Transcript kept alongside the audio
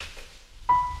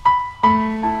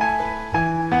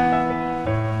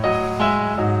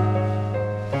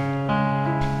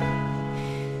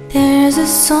the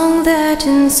song that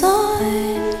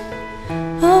inside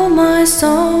of my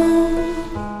soul,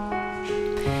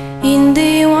 in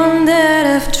the one that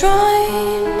I've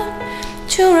tried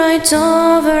to write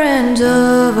over and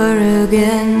over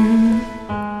again.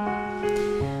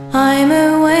 I'm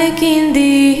awake in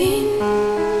the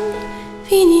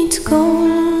infinite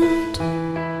cold,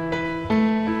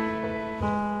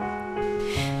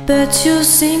 but you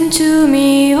sing to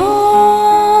me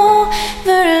over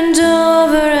and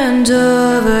over and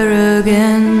over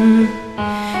again.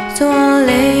 So I'll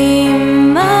lay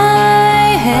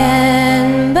my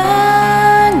head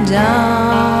back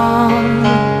down,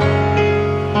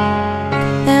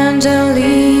 and I'll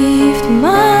lift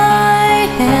my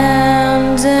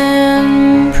hands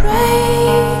and pray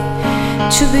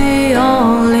to be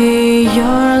only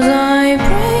yours. I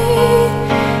pray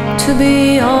to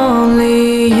be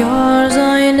only yours.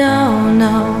 I know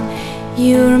now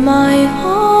you're my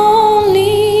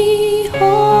only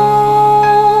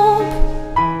hope.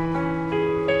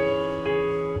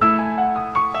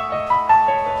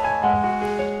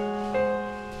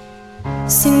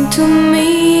 Sing to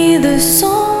me the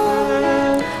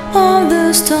song of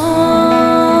the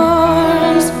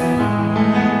stars,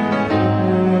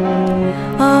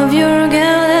 of your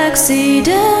galaxy.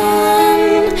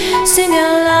 Then sing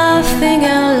and laughing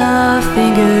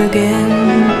again.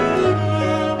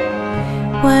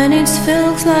 When it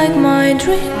feels like my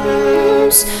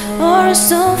dreams are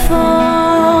so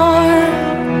far,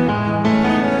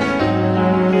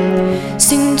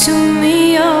 sing to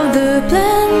me of the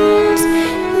plans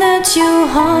that you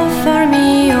offer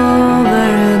me over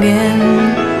again.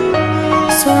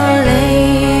 So I'll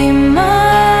lay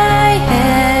my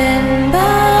head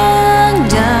back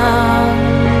down,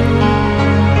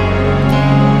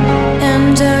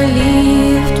 and I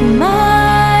lift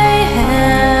my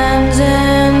hands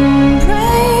and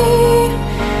pray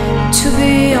to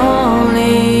be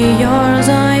only yours.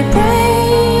 I pray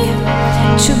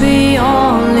to be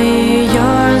only